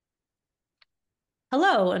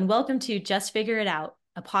Hello, and welcome to Just Figure It Out,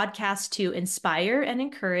 a podcast to inspire and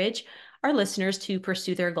encourage our listeners to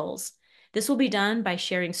pursue their goals. This will be done by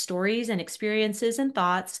sharing stories and experiences and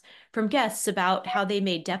thoughts from guests about how they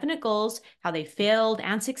made definite goals, how they failed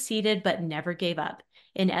and succeeded but never gave up.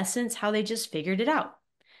 In essence, how they just figured it out.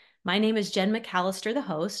 My name is Jen McAllister, the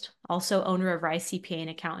host, also owner of Rise CPA and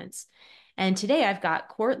Accountants. And today I've got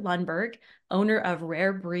Court Lundberg, owner of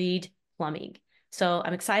Rare Breed Plumbing. So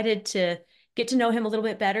I'm excited to get to know him a little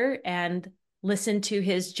bit better and listen to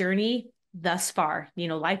his journey thus far.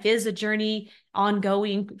 Life is a journey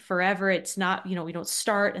ongoing forever. It's not, we don't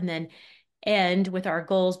start and then end with our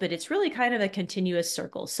goals, but it's really kind of a continuous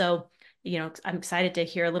circle. So, I'm excited to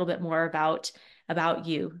hear a little bit more about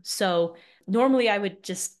you. So, normally I would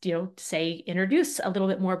just, say introduce a little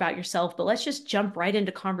bit more about yourself, but let's just jump right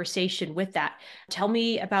into conversation with that. Tell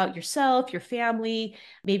me about yourself, your family,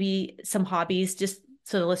 maybe some hobbies, just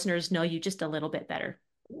so the listeners know you just a little bit better.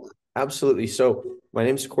 Absolutely. So my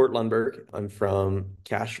name's Court Lundberg. I'm from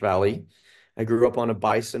Cache Valley. I grew up on a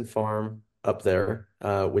bison farm up there,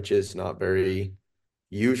 which is not very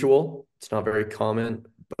usual. It's not very common,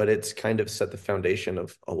 but it's kind of set the foundation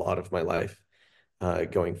of a lot of my life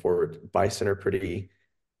going forward. Bison are pretty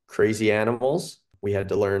crazy animals. We had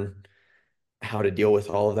to learn how to deal with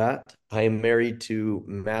all of that. I am married to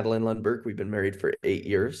Madeline Lundberg. We've been married for 8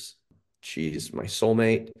 years. She's my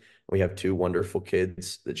soulmate. We have two wonderful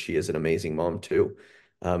kids that she is an amazing mom to.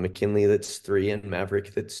 McKinley, that's 3, and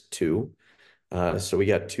Maverick, that's 2. So we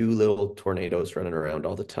got two little tornadoes running around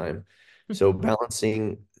all the time. So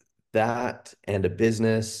balancing that and a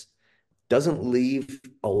business doesn't leave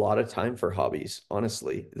a lot of time for hobbies,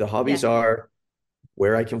 honestly. The hobbies Yeah. are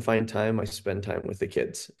where I can find time, I spend time with the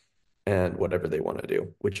kids and whatever they want to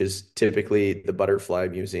do, which is typically the Butterfly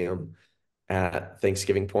Museum at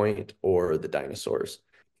Thanksgiving Point or the dinosaurs.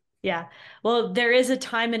 Yeah. Well, there is a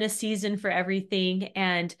time and a season for everything.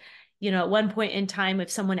 And, at one point in time,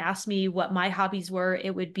 if someone asked me what my hobbies were,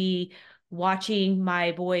 it would be watching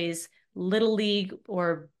my boys' little league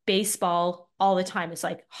or baseball all the time. It's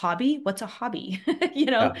like, hobby? What's a hobby? you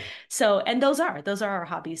know? Yeah. So, and those are our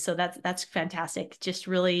hobbies. So that's fantastic. Just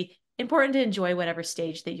really important to enjoy whatever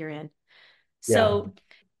stage that you're in. Yeah. So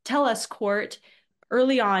tell us, Court,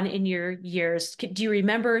 early on in your years, do you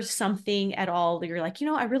remember something at all that you're like,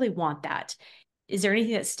 I really want that? Is there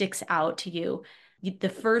anything that sticks out to you? The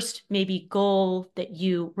first maybe goal that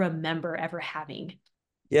you remember ever having?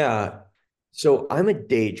 Yeah. So I'm a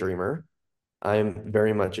daydreamer. I'm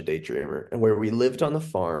very much a daydreamer. And where we lived on the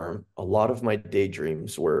farm, a lot of my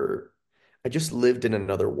daydreams were I just lived in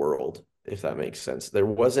another world, if that makes sense. There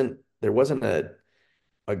wasn't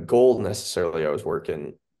a goal necessarily I was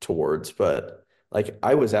working towards, but like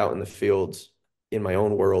I was out in the fields in my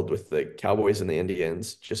own world with the cowboys and the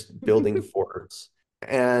Indians, just building forts.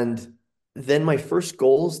 And then my first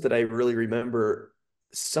goals that I really remember,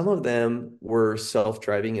 some of them were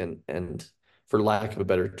self-driving and for lack of a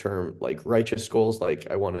better term, like righteous goals. Like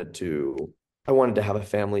I wanted to have a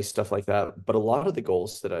family, stuff like that. But a lot of the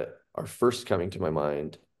goals that are first coming to my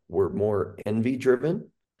mind were more envy driven.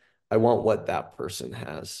 I want what that person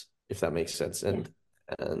has, if that makes sense. Yeah.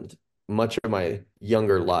 And much of my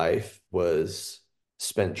younger life was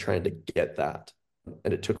spent trying to get that.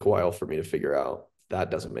 And it took a while for me to figure out that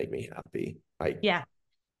doesn't make me happy. I Yeah.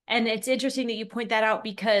 And it's interesting that you point that out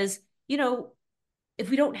because, if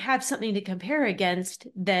we don't have something to compare against,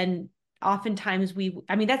 then oftentimes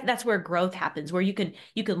that's where growth happens, where you can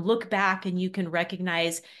look back and you can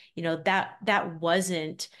recognize, that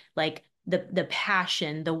wasn't like the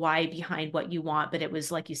passion, the why behind what you want, but it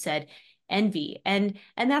was, like you said, envy. And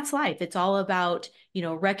that's life. It's all about,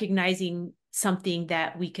 recognizing something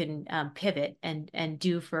that we can pivot and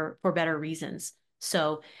do for better reasons.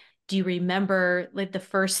 So do you remember like the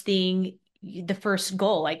first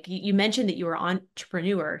goal? Like you mentioned that you were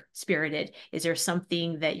entrepreneur spirited. Is there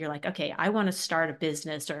something that you're like, okay, I want to start a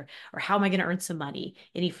business, or how am I going to earn some money?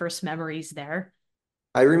 Any first memories there?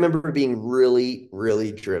 I remember being really,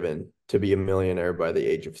 really driven to be a millionaire by the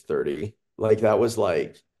age of 30. Like that was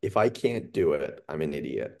like, if I can't do it, I'm an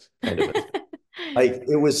idiot kind of a thing. Like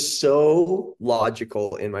it was so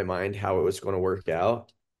logical in my mind how it was going to work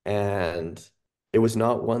out. And it was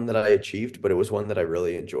not one that I achieved, but it was one that I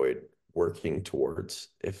really enjoyed working towards,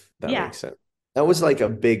 if that Yeah. makes sense. That was like a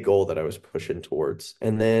big goal that I was pushing towards.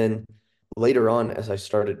 And then later on, as I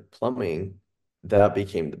started plumbing, that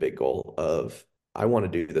became the big goal of I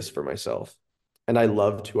want to do this for myself. And I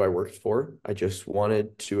loved who I worked for. I just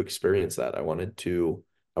wanted to experience that. I wanted to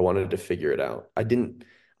figure it out.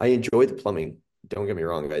 I enjoy the plumbing. Don't get me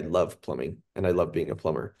wrong, I love plumbing and I love being a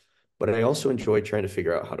plumber. but I also enjoy trying to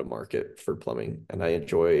figure out how to market for plumbing, and I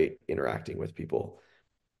enjoy interacting with people.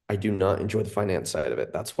 I do not enjoy the finance side of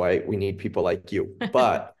it. That's why we need people like you.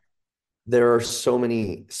 But there are so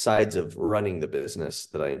many sides of running the business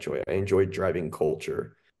that I enjoy. I enjoy driving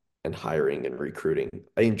culture and hiring and recruiting.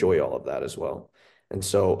 I enjoy all of that as well. And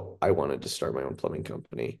so I wanted to start my own plumbing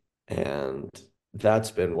company. And that's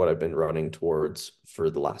been what I've been running towards for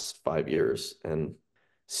the last 5 years and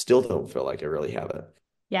still don't feel like I really have it.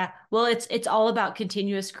 Yeah. Well, it's all about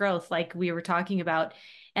continuous growth, like we were talking about.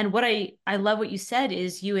 And what I love what you said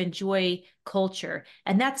is you enjoy culture,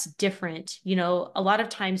 and that's different. A lot of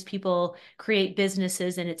times people create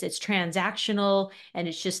businesses and it's transactional and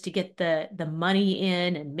it's just to get the money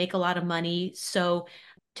in and make a lot of money. So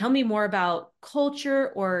tell me more about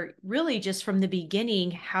culture, or really just from the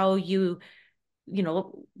beginning how how you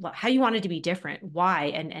wanted to be different, why,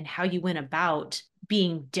 and how you went about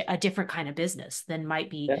being a different kind of business than might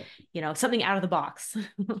be, Yeah. something out of the box.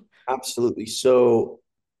 Absolutely. So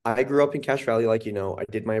I grew up in Cache Valley, like you know, I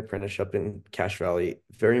did my apprenticeship in Cache Valley,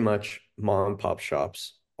 very much mom and pop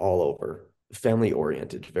shops all over, family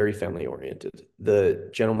oriented, very family oriented. The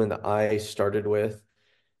gentleman that I started with,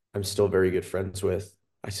 I'm still very good friends with.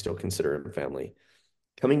 I still consider him family.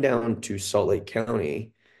 Coming down to Salt Lake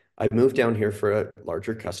County, I moved down here for a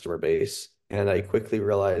larger customer base, and I quickly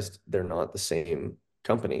realized they're not the same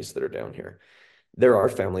companies that are down here. There are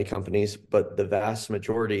family companies, but the vast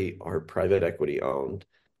majority are private equity owned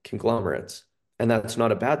conglomerates. And that's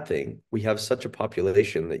not a bad thing. We have such a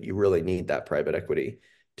population that you really need that private equity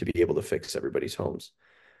to be able to fix everybody's homes.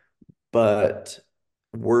 But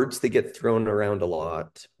words that get thrown around a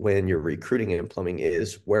lot when you're recruiting in plumbing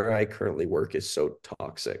is where I currently work is so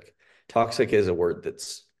toxic. Toxic is a word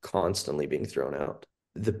that's constantly being thrown out.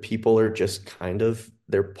 The people are just kind of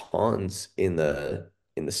they're pawns in the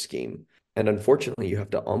scheme. And unfortunately, you have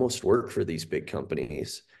to almost work for these big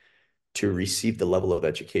companies to receive the level of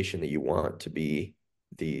education that you want to be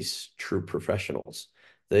these true professionals.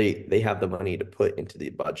 They have the money to put into the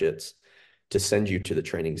budgets to send you to the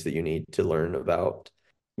trainings that you need to learn about,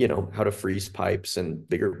 how to freeze pipes and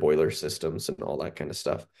bigger boiler systems and all that kind of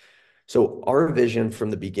stuff. So our vision from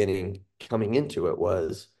the beginning coming into it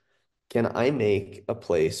was, can I make a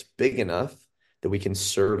place big enough that we can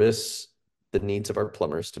service the needs of our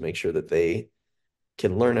plumbers to make sure that they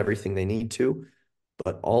can learn everything they need to,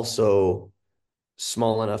 but also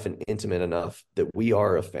small enough and intimate enough that we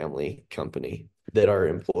are a family company, that our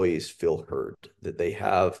employees feel heard, that they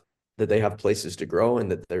have places to grow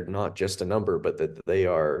and that they're not just a number, but that they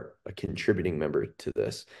are a contributing member to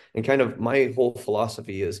this. And kind of my whole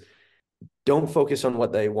philosophy is don't focus on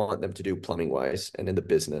what they want them to do plumbing wise and in the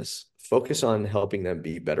business. Focus on helping them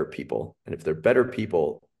be better people. And if they're better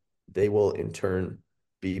people, they will in turn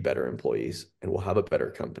be better employees and will have a better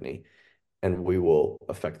company and we will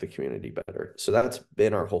affect the community better. So that's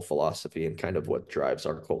been our whole philosophy and kind of what drives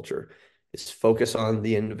our culture is focus on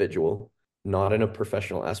the individual, not in a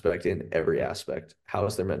professional aspect, in every aspect. How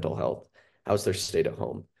is their mental health? How's their state at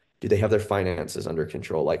home? Do they have their finances under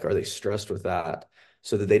control? Like, are they stressed with that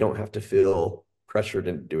so that they don't have to feel pressured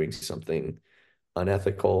into doing something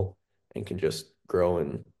unethical and can just grow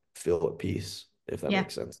and feel at peace, if that Yeah.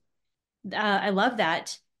 makes sense? I love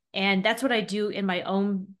that. And that's what I do in my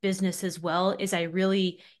own business as well, is I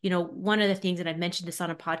really, one of the things, and I've mentioned this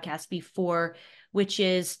on a podcast before, which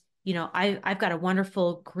is, I've got a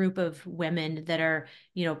wonderful group of women that are,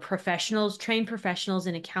 professionals, trained professionals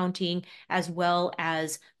in accounting, as well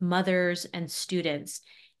as mothers and students.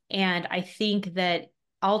 And I think that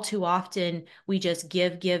all too often we just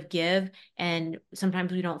give, give, give, and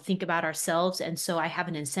sometimes we don't think about ourselves. And so I have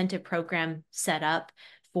an incentive program set up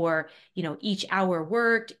for, each hour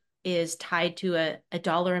worked is tied to a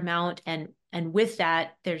dollar amount. And with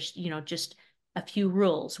that, there's, just a few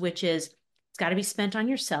rules, which is it's got to be spent on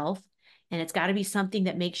yourself, and it's got to be something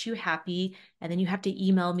that makes you happy. And then you have to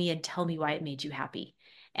email me and tell me why it made you happy.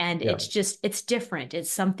 And Yeah. it's different.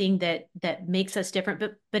 It's something that makes us different,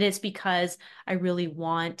 but it's because I really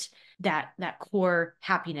want that core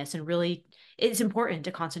happiness. And really it's important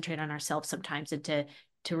to concentrate on ourselves sometimes, and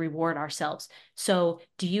to reward ourselves. So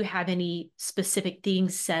do you have any specific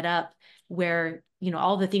things set up where,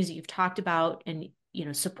 all the things that you've talked about, and,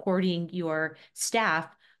 supporting your staff,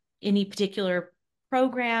 any particular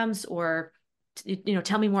programs, or,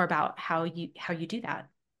 tell me more about how you do that?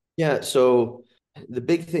 Yeah, so the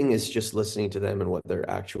big thing is just listening to them and what their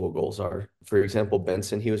actual goals are. For example,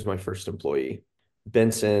 Benson, he was my first employee.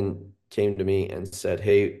 Benson came to me and said,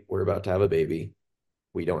 "Hey, we're about to have a baby.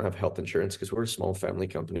 We don't have health insurance because we're a small family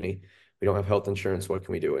company. We don't have health insurance. What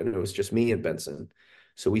can we do?" And it was just me and Benson.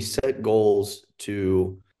 So we set goals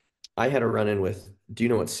to I had a run-in with, do you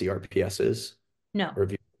know what CRPS is? No. Or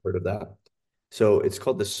have you heard of that? So it's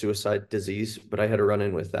called the suicide disease, but I had a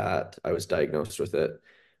run-in with that. I was diagnosed with it,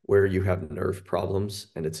 where you have nerve problems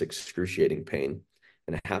and it's excruciating pain.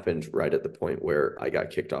 And it happened right at the point where I got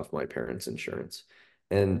kicked off my parents' insurance.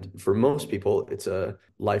 And for most people, it's a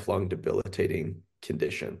lifelong debilitating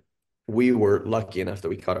condition. We were lucky enough that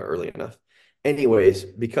we caught it early enough. Anyways,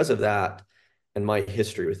 because of that and my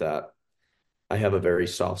history with that, I have a very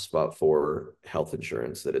soft spot for health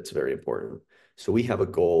insurance, that it's very important. So we have a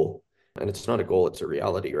goal, and it's not a goal, it's a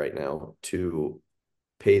reality right now, to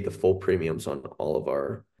pay the full premiums on all of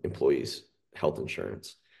our employees' health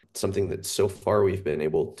insurance. Something that so far we've been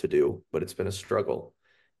able to do, but it's been a struggle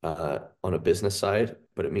on a business side,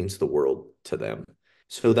 but it means the world to them.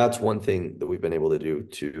 So that's one thing that we've been able to do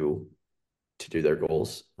to do their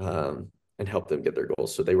goals, and help them get their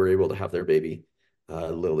goals. So they were able to have their baby,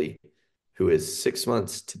 Lily, who is 6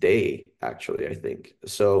 months today, actually, I think.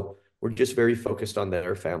 So we're just very focused on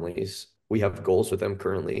their families. We have goals with them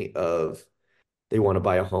currently of they want to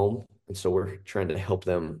buy a home. And so we're trying to help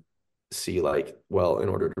them see, like, well, in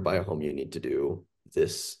order to buy a home, you need to do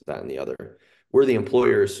this, that, and the other. We're the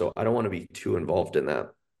employers, so I don't want to be too involved in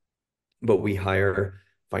that. But we hire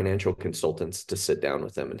financial consultants to sit down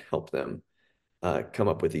with them and help them come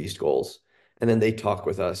up with these goals. And then they talk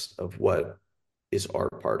with us of what is our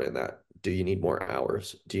part in that. Do you need more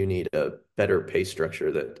hours? Do you need a better pay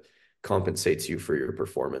structure that compensates you for your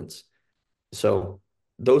performance? So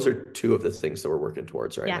those are two of the things that we're working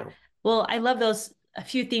towards right Yeah. now. Well, I love those a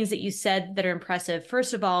few things that you said that are impressive.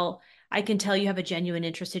 First of all, I can tell you have a genuine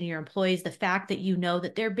interest in your employees. The fact that you know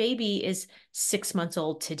that their baby is 6 months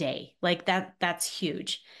old today, like that's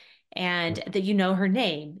huge. And that you know her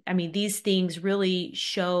name. I mean, these things really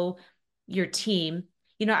show your team.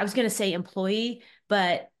 I was going to say employee,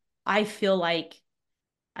 but I feel like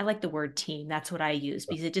I like the word team. That's what I use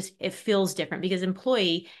because it feels different because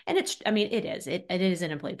employee, and it's, I mean, it is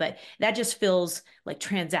an employee, but that just feels like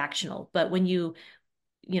transactional. But when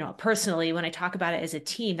personally, when I talk about it as a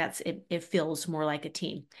team, it feels more like a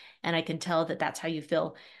team. And I can tell that that's how you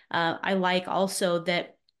feel. I like also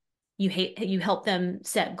that you help them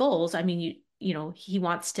set goals. I mean, he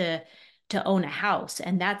wants to own a house,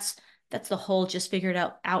 and that's the whole just figured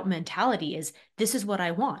out mentality is this is what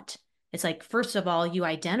I want. It's like, first of all, you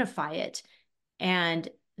identify it, and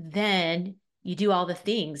then you do all the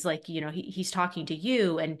things like he's talking to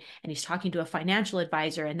you, and he's talking to a financial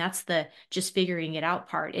advisor, and that's the just figuring it out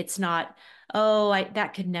part. It's not, oh,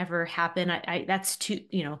 that could never happen. I that's too,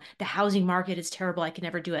 the housing market is terrible, I can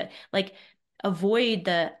never do it. Like, avoid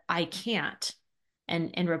the I can't,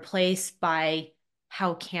 and replace by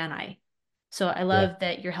how can I. So I Yeah. love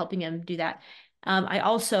that you're helping him do that. I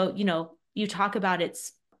also, you talk about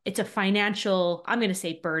it's a financial, I'm going to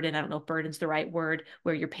say burden. I don't know if burden's the right word,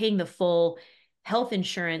 where you're paying the full health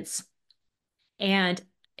insurance, and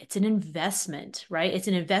it's an investment, right? It's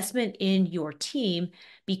an investment in your team,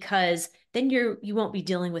 because then you won't be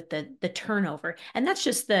dealing with the turnover. And that's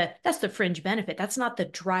the fringe benefit. That's not the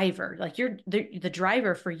driver. Like, the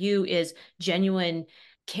driver for you is genuine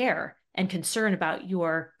care and concern about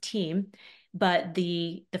your team. But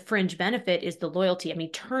the fringe benefit is the loyalty. I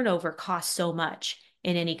mean, turnover costs so much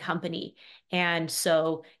in any company. And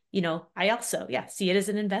so, I also, yeah, see it as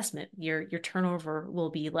an investment. Your turnover will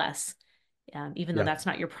be less, even though Yeah. that's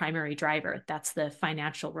not your primary driver. That's the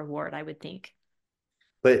financial reward, I would think.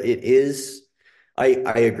 But it is, I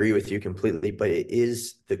agree with you completely, but it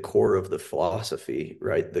is the core of the philosophy,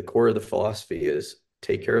 right? The core of the philosophy is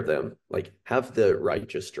take care of them, like have the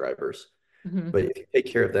righteous drivers. Mm-hmm. But if you take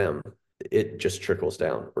care of them, it just trickles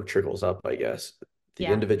down or trickles up, I guess. The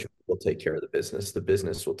Yeah. individual will take care of the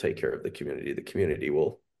business will take care of the community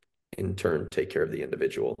will in turn take care of the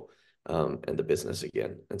individual, and the business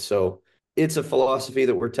again. And so it's a philosophy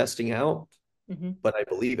that we're testing out, Mm-hmm. but I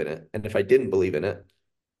believe in it. And if I didn't believe in it,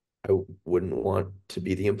 I wouldn't want to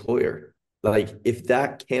be the employer. Like, if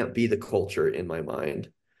that can't be the culture in my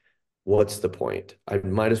mind, what's the point? I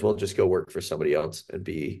might as well just go work for somebody else and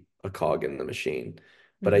be a cog in the machine.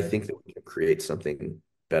 But I Mm-hmm. think that we can create something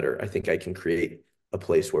better. I think I can create a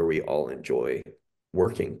place where we all enjoy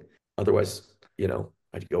working. Otherwise,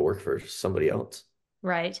 I'd go work for somebody else.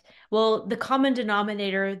 Right. Well, the common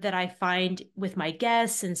denominator that I find with my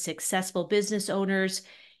guests and successful business owners,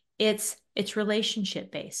 it's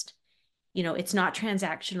relationship based. It's not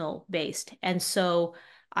transactional based. And so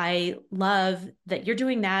I love that you're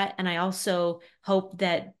doing that. And I also hope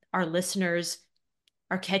that our listeners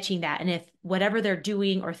are catching that. And if whatever they're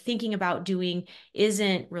doing or thinking about doing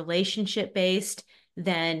isn't relationship based,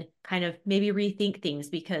 then kind of maybe rethink things,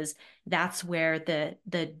 because that's where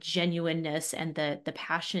the genuineness and the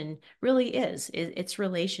passion really is. It's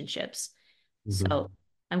relationships. So Mhm.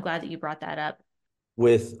 I'm glad that you brought that up.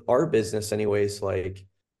 With our business, anyways, like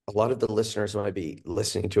a lot of the listeners might be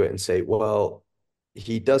listening to it and say, well,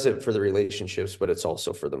 he does it for the relationships, but it's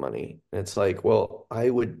also for the money. And it's like, well, I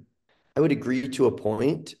would agree to a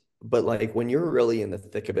point, but like when you're really in the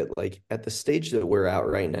thick of it, like at the stage that we're at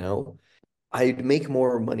right now, I'd make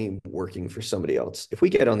more money working for somebody else. If we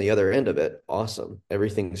get on the other end of it, awesome.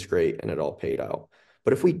 Everything's great and it all paid out.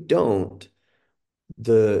 But if we don't,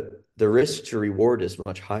 the risk to reward is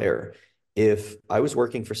much higher. If I was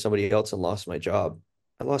working for somebody else and lost my job,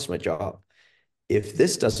 I lost my job. If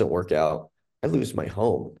this doesn't work out, I lose my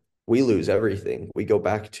home. We lose everything. We go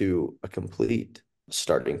back to a complete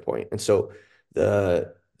starting point. And so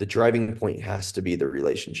the driving point has to be the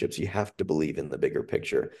relationships. You have to believe in the bigger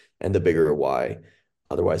picture and the bigger why.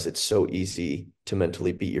 Otherwise, it's so easy to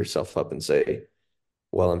mentally beat yourself up and say,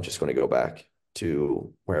 well, I'm just going to go back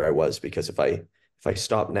to where I was because if I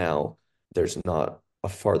stop now, there's not a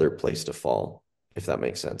farther place to fall, if that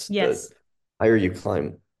makes sense. The Yes. higher you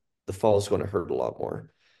climb, the fall is going to hurt a lot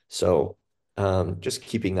more. So just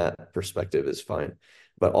keeping that perspective is fine.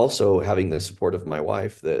 But also having the support of my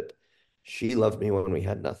wife that she loved me when we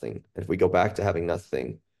had nothing. If we go back to having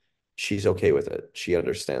nothing, she's okay with it. She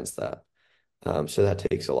understands that. So that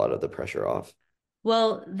takes a lot of the pressure off.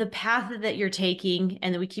 Well, the path that you're taking,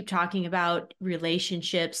 and that we keep talking about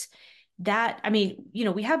relationships, that, I mean,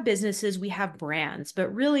 we have businesses, we have brands,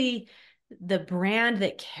 but really the brand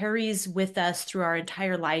that carries with us through our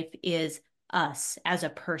entire life is us as a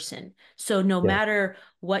person. So no Yeah. matter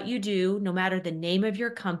what you do, no matter the name of your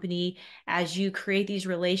company, as you create these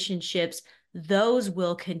relationships, those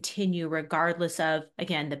will continue regardless of,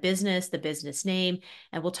 again, the business name.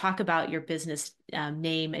 And we'll talk about your business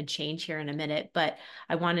name and change here in a minute. But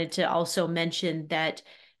I wanted to also mention that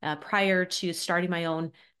prior to starting my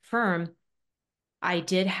own firm, I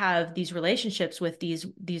did have these relationships with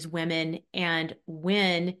these women, and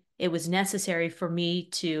when it was necessary for me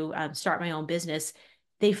to start my own business,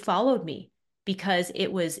 they followed me because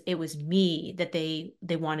it was me that they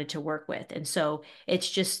wanted to work with. And so it's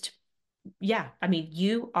just, yeah, I mean,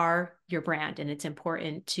 you are your brand, and it's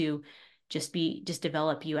important to just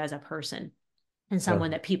develop you as a person and Yeah.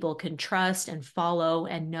 someone that people can trust and follow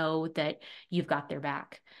and know that you've got their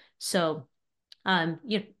back. So,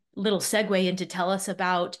 little segue into tell us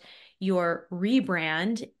about your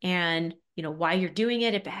rebrand and why you're doing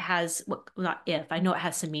it. If it has, what, not if, I know it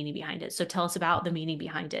has some meaning behind it. So tell us about the meaning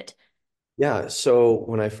behind it. Yeah, so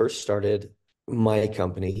when I first started my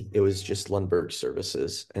company, it was just Lundberg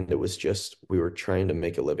Services, and it was just we were trying to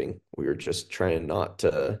make a living. We were just trying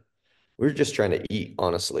to eat,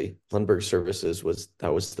 honestly. Lundberg Services was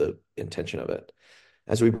that was the intention of it.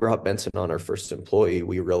 As we brought Benson on, our first employee,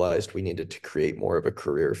 we realized we needed to create more of a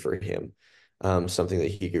career for him, something that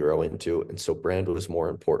he could grow into, and so brand was more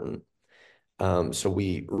important. So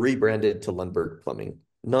we rebranded to Lundberg Plumbing.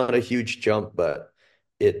 Not a huge jump, but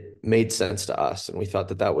it made sense to us, and we thought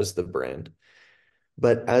that that was the brand.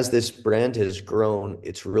 But as this brand has grown,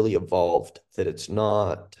 it's really evolved that it's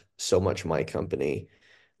not so much my company.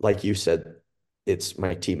 Like you said, it's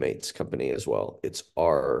my teammates' company as well. It's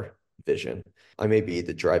our vision. I may be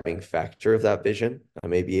the driving factor of that vision. I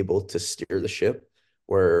may be able to steer the ship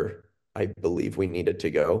where I believe we need it to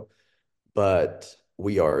go, but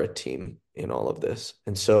we are a team in all of this.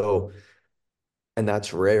 And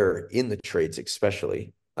that's rare in the trades,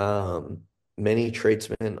 especially. Many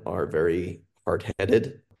tradesmen are very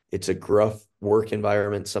hard-headed. It's a gruff work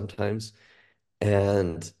environment sometimes.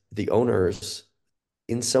 And the owners,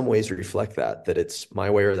 in some ways, reflect that it's my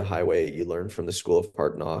way or the highway. You learn from the school of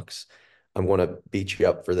hard knocks. I'm going to beat you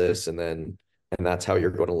up for this, and that's how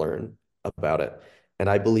you're going to learn about it. And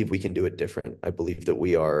I believe we can do it different. I believe that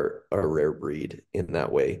we are a rare breed in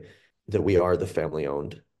that way, that we are the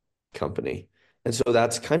family-owned company. And so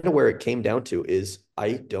that's kind of where it came down to is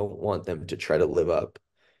I don't want them to try to live up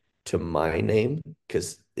to my name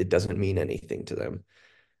because it doesn't mean anything to them.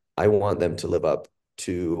 I want them to live up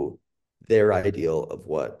to their ideal of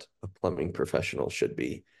what a plumbing professional should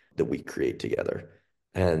be that we create together.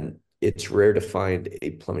 And it's rare to find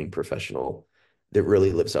a plumbing professional that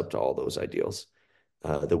really lives up to all those ideals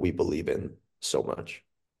that we believe in so much.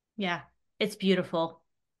 Yeah, it's beautiful.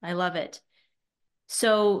 I love it.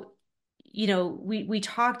 So, we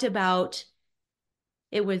talked about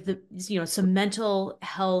it with some mental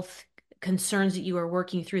health concerns that you were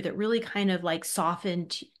working through that really kind of like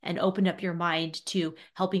softened and opened up your mind to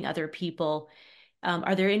helping other people.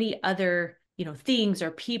 Are there any other things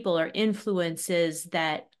or people or influences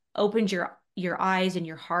that opened your eyes and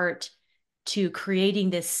your heart to creating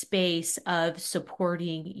this space of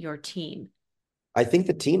supporting your team? I think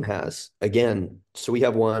the team has again. So we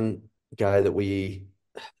have one guy that we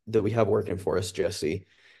have working for us, Jesse,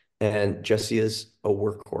 and Jesse is a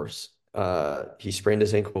workhorse. He sprained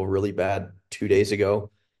his ankle really bad 2 days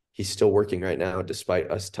ago. He's still working right now,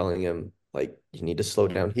 despite us telling him like you need to slow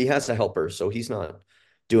down. He has a helper, so he's not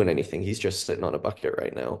doing anything. He's just sitting on a bucket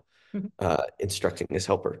right now, Mhm. instructing his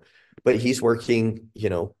helper. But he's working,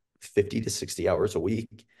 50 to 60 hours a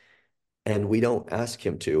week. And we don't ask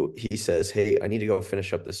him to. He says, "Hey, I need to go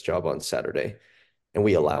finish up this job on Saturday." And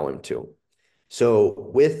we allow him to.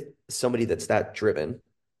 So with somebody that's that driven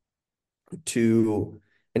to,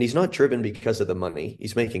 and he's not driven because of the money.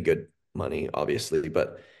 He's making good money, obviously,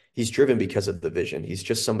 but he's driven because of the vision. He's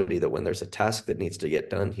just somebody that when there's a task that needs to get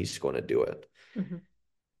done, he's going to do it. Mhm.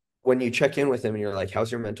 When you check in with him and you're like,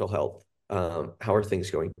 "How's your mental health? How are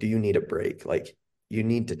things going? Do you need a break?" Like, you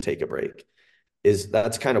need to take a break.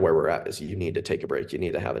 That's kind of where we're at, is you need to take a break. You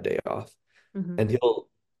need to have a day off. Mhm. And he'll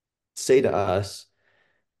say to us,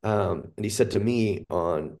 and he said to me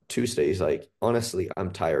on Tuesday, he's like, "Honestly,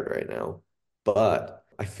 I'm tired right now, but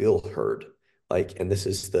I feel heard." Like, and this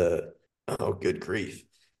is oh, good grief.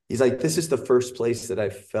 He's like, "This is the first place that I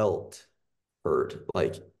felt heard.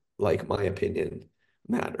 Like my opinion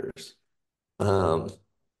matters." Um,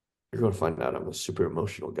 you're going to find out I'm a super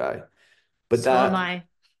emotional guy, but So am that, I.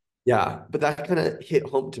 yeah, but that kind of hit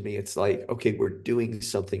home to me. It's like, okay, we're doing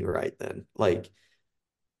something right then. Like,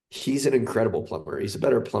 he's an incredible plumber. He's a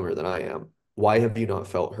better plumber than I am. Why have you not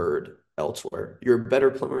felt heard elsewhere? You're a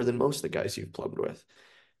better plumber than most of the guys you've plumbed with.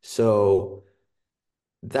 So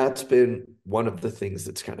that's been one of the things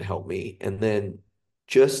that's kind of helped me. And then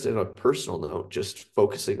just in a personal note, just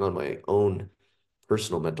focusing on my own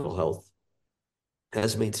personal mental health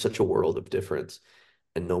has made such a world of difference.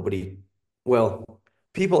 And well,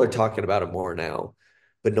 people are talking about it more now,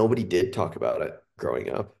 but nobody did talk about it growing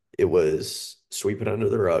up. It was sweep it under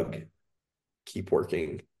the rug, keep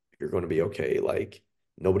working, you're going to be okay. Like,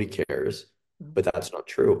 nobody cares, but that's not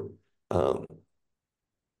true. Um,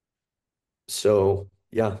 so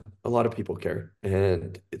yeah, a lot of people care,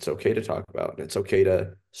 and it's okay to talk about, and it's okay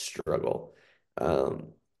to struggle.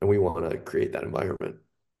 And we want to create that environment.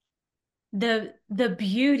 The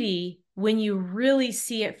beauty when you really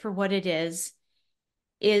see it for what it is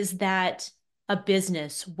that a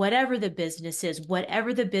business, whatever the business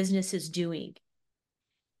is doing,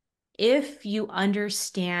 if you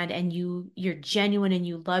understand and you're genuine and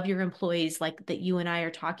you love your employees like that you and I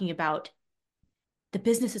are talking about, the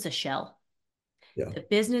business is a shell. Yeah, The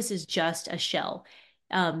business is just a shell.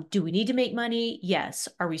 Do we need to make money? Yes.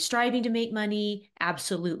 Are we striving to make money?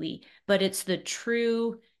 Absolutely. But it's the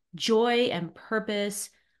true joy and purpose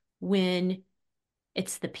when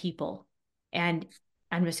it's the people. And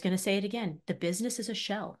I'm just going to say it again, the business is a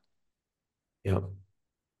shell. yeah,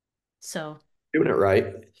 So, doing it right.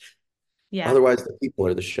 yeah, Otherwise, the people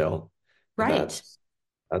are the shell, and right.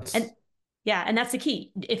 that's And yeah, and that's the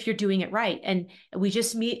key if you're doing it right. And we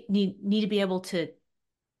just need to be able to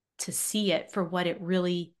see it for what it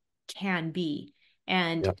really can be.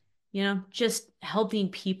 And yeah, just helping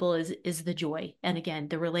people is the joy. And again,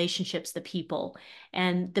 the relationships, the people,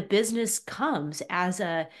 and the business comes as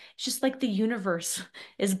it's just like the universe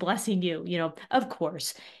is blessing you. Of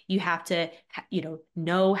course, you have to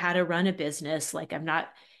know how to run a business. Like, I'm not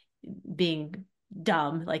being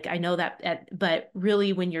dumb. Like, I know that, but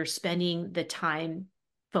really when you're spending the time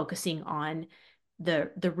focusing on the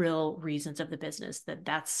real reasons of the business,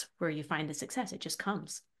 that's where you find the success. It just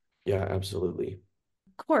comes. yeah, absolutely.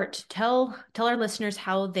 Court, tell our listeners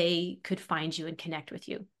how they could find you and connect with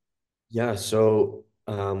you. Yeah, so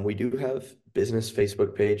we do have business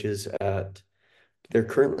Facebook pages they're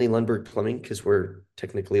currently Lundberg Plumbing because we're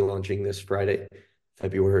technically launching this Friday,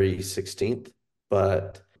 February 16th.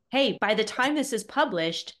 But Hey, by the time this is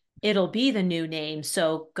published, it'll be the new name,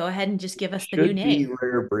 so go ahead and just give us the new should be name.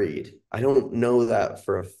 Rare Breed. I don't know that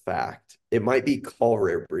for a fact. It might be Call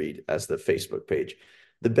Rare Breed as the Facebook page.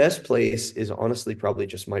 The best place is honestly probably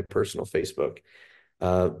just my personal Facebook,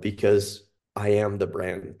 because I am the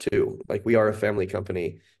brand too. Like, we are a family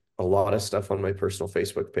company. A lot of stuff on my personal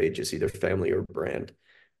Facebook page is either family or brand.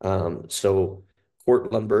 So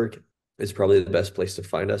Court Lundberg is probably the best place to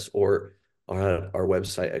find us, or our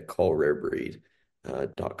website at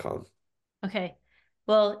callrarebreed.com. Okay.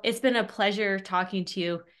 Well, it's been a pleasure talking to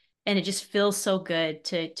you, and it just feels so good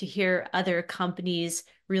to hear other companies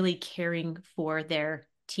really caring for their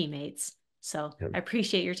teammates. So Yeah, I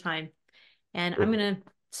appreciate your time. And I'm perfect. going to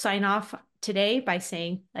sign off today by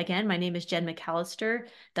saying, again, my name is Jen McAllister,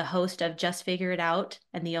 the host of Just Figure It Out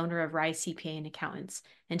and the owner of Rise CPA and Accountants.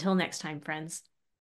 Until next time, friends.